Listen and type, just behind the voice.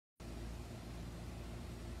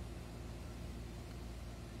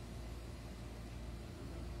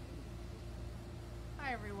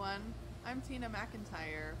Hi everyone, I'm Tina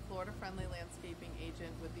McIntyre, Florida-friendly landscaping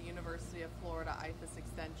agent with the University of Florida IFAS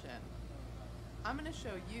Extension. I'm going to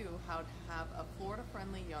show you how to have a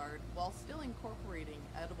Florida-friendly yard while still incorporating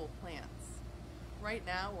edible plants. Right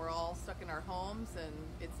now we're all stuck in our homes and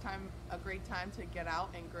it's a great time to get out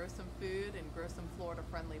and grow some food and grow some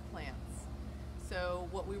Florida-friendly plants. So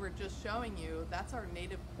what we were just showing you, that's our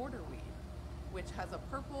native porterweed, which has a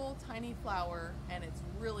purple tiny flower, and it's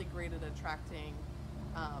really great at attracting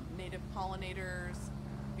native pollinators,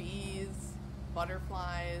 bees,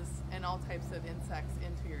 butterflies, and all types of insects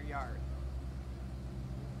into your yard.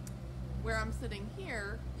 Where I'm sitting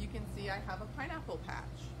here, you can see I have a pineapple patch.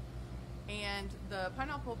 And the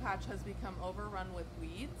pineapple patch has become overrun with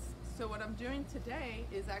weeds. So what I'm doing today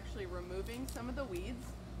is actually removing some of the weeds,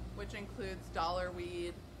 which includes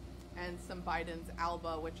dollarweed and some Biden's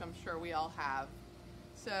alba, which I'm sure we all have.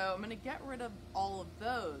 So I'm going to get rid of all of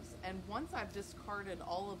those, and once I've discarded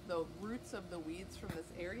all of the roots of the weeds from this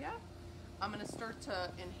area, I'm going to start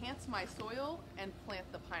to enhance my soil and plant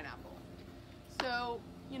the pineapple. So,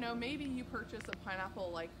 maybe you purchase a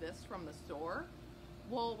pineapple like this from the store.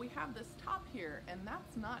 Well, we have this top here, and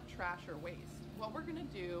that's not trash or waste. What we're going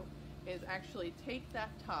to do is actually take that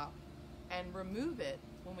top and remove it.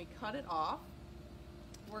 When we cut it off,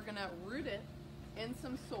 we're going to root it in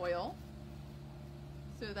some soil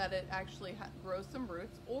so that it actually grows some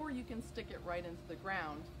roots, or you can stick it right into the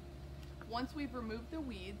ground. Once we've removed the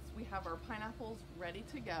weeds, we have our pineapples ready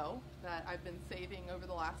to go that I've been saving over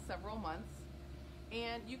the last several months.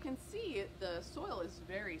 And you can see the soil is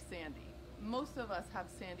very sandy. Most of us have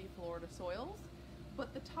sandy Florida soils,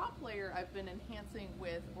 but the top layer I've been enhancing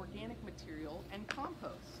with organic material and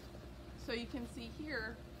compost. So you can see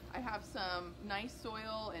here, I have some nice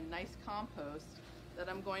soil and nice compost that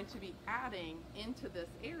I'm going to be adding into this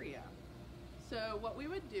area. So what we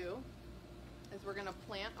would do is we're going to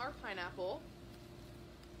plant our pineapple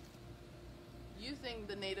using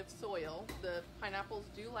the native soil. The pineapples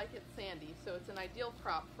do like it sandy, so it's an ideal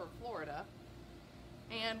crop for Florida.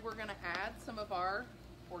 And we're going to add some of our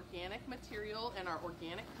organic material and our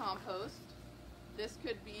organic compost. This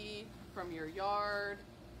could be from your yard.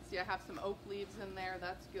 See, I have some oak leaves in there,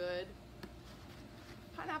 that's good.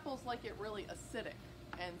 Pineapples like it really acidic,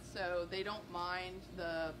 and so they don't mind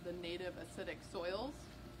the native acidic soils.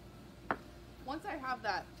 Once I have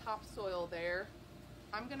that topsoil there,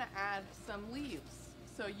 I'm going to add some leaves.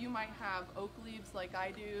 So you might have oak leaves like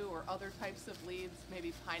I do, or other types of leaves,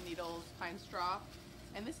 maybe pine needles, pine straw,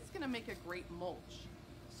 and this is going to make a great mulch.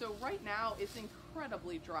 So right now it's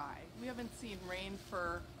incredibly dry. We haven't seen rain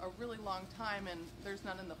for a really long time, and there's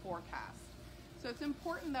none in the forecast. So it's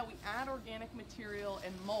important that we add organic material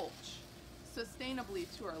and mulch sustainably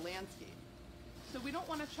to our landscape. So we don't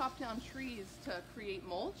want to chop down trees to create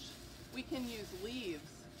mulch. We can use leaves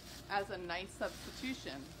as a nice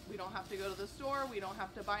substitution. We don't have to go to the store, we don't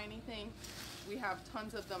have to buy anything. We have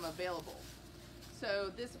tons of them available.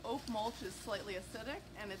 So this oak mulch is slightly acidic,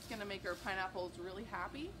 and it's going to make our pineapples really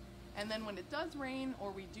happy. And then when it does rain or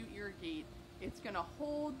we do irrigate, it's going to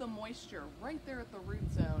hold the moisture right there at the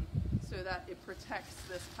root zone so that it protects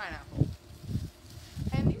this pineapple.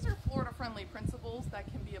 And these are Florida-friendly principles that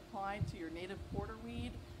can be applied to your native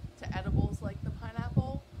porterweed, to edibles like the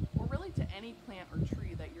pineapple, or really to any plant or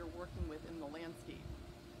tree that you're working with in the landscape.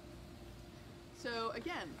 So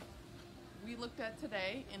again, we looked at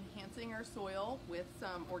today enhancing our soil with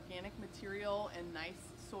some organic material and nice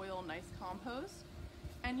soil, nice compost,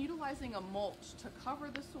 and utilizing a mulch to cover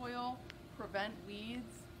the soil, prevent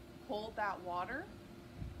weeds, hold that water,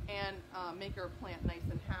 and make our plant nice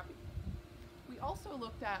and happy. We also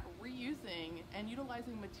looked at reusing and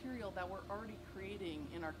utilizing material that we're already creating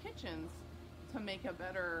in our kitchens to make a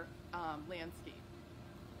better landscape.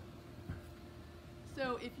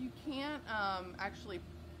 So if you can't actually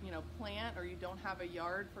plant, or you don't have a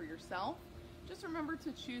yard for yourself, just remember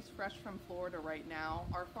to choose fresh from Florida right now.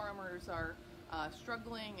 Our farmers are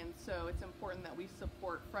struggling, and so it's important that we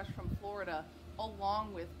support fresh from Florida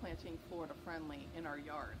along with planting Florida friendly in our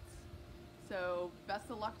yards. So best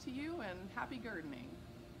of luck to you, and happy gardening.